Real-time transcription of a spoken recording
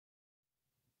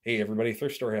Hey everybody,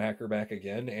 Thrift Store Hacker back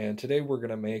again, and today we're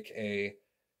going to make a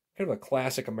kind of a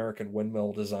classic American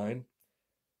windmill design,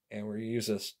 and we're going to use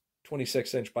this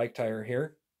 26-inch bike tire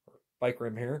here, or bike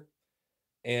rim here,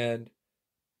 and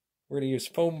we're going to use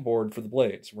foam board for the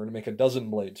blades. We're going to make a dozen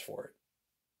blades for it.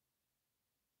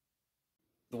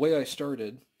 The way I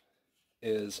started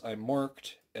is I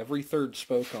marked every third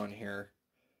spoke on here,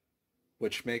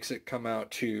 which makes it come out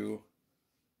to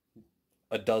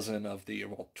a dozen of the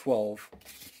 12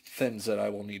 fins that I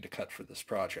will need to cut for this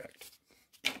project.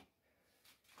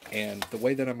 And the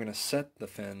way that I'm going to set the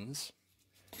fins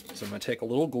is I'm going to take a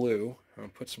little glue, I'm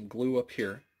going to put some glue up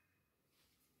here,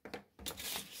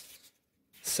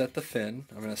 set the fin,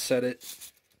 I'm going to set it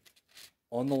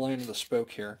on the line of the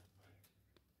spoke here,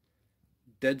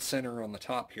 dead center on the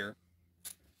top here,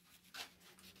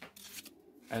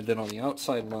 and then on the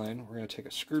outside line we're going to take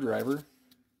a screwdriver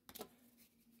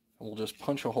and we'll just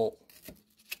punch a hole.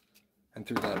 And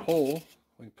through that hole,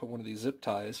 we can put one of these zip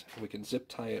ties, and we can zip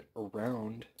tie it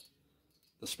around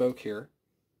the spoke here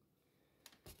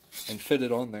and fit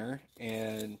it on there.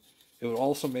 And it would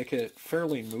also make it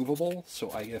fairly movable, so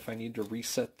if I need to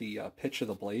reset the pitch of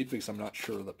the blade, because I'm not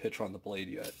sure of the pitch on the blade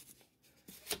yet.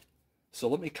 So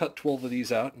let me cut 12 of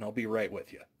these out, and I'll be right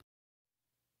with you.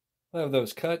 I have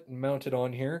those cut and mounted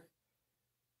on here.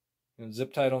 And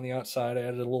zip tied on the outside. I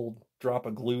added a little drop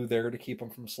of glue there to keep them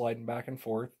from sliding back and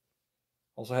forth.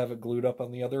 Also have it glued up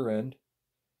on the other end.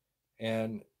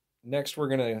 And next we're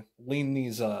going to lean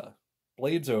these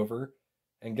blades over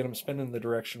and get them spinning in the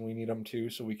direction we need them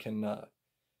to so we can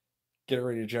get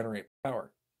ready to generate power.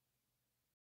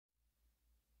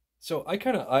 So I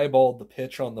kind of eyeballed the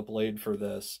pitch on the blade for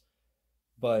this,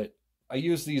 but I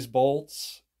used these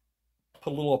bolts,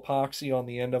 put a little epoxy on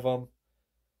the end of them,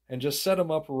 and just set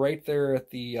them up right there at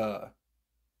the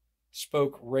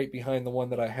spoke right behind the one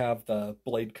that I have the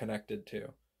blade connected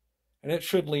to. And it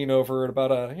should lean over at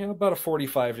about a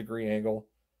 45-degree angle.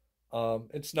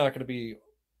 It's not going to be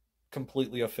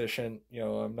completely efficient.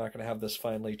 I'm not going to have this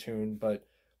finely tuned, but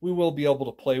we will be able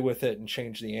to play with it and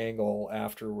change the angle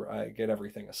after I get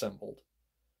everything assembled.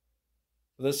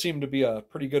 This seemed to be a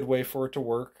pretty good way for it to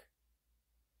work.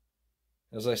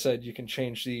 As I said, you can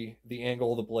change the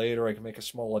angle of the blade, or I can make a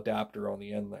small adapter on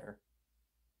the end there.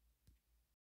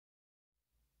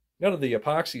 Now that the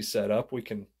epoxy's set up, we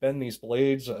can bend these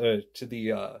blades to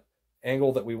the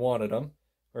angle that we wanted them.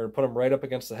 We're going to put them right up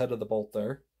against the head of the bolt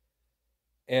there.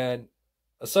 And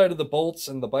aside of the bolts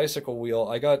and the bicycle wheel,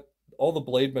 I got all the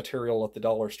blade material at the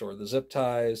dollar store. The zip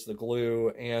ties, the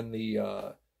glue, and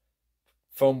the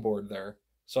foam board there.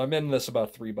 So I'm in this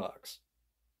about $3.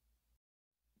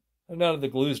 And now that the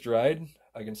glue's dried,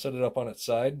 I can set it up on its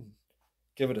side,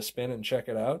 give it a spin and check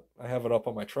it out. I have it up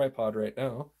on my tripod right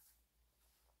now.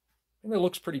 And it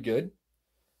looks pretty good.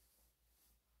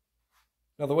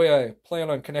 Now the way I plan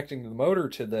on connecting the motor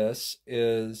to this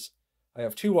is I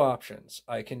have two options.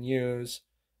 I can use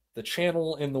the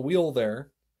channel in the wheel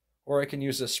there, or I can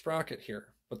use this sprocket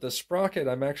here. But the sprocket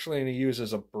I'm actually going to use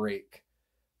as a brake.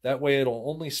 That way it'll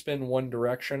only spin one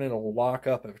direction and it'll lock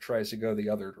up if it tries to go the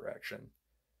other direction.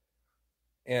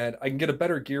 And I can get a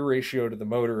better gear ratio to the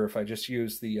motor if I just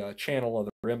use the channel of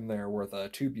the rim there where the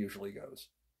tube usually goes.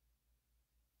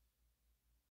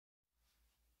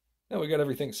 Now we got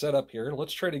everything set up here.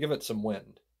 Let's try to give it some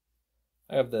wind.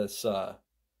 I have this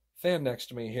fan next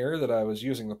to me here that I was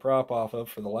using the prop off of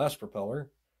for the last propeller.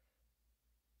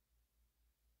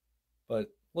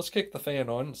 But let's kick the fan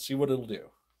on and see what it'll do.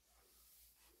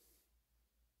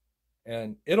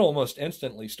 And it almost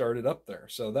instantly started up there,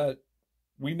 so that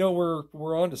we know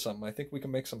we're onto something. I think we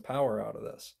can make some power out of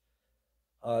this.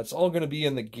 It's all going to be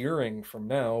in the gearing from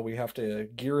now. We have to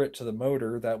gear it to the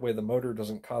motor. That way the motor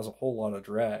doesn't cause a whole lot of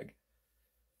drag.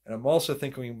 And I'm also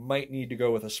thinking we might need to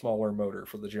go with a smaller motor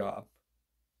for the job.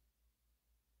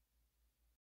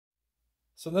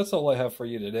 So that's all I have for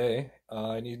you today.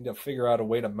 I need to figure out a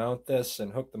way to mount this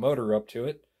and hook the motor up to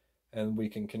it, and we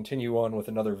can continue on with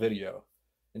another video.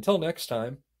 Until next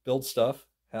time, build stuff,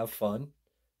 have fun,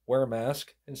 wear a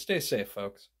mask, and stay safe,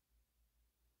 folks.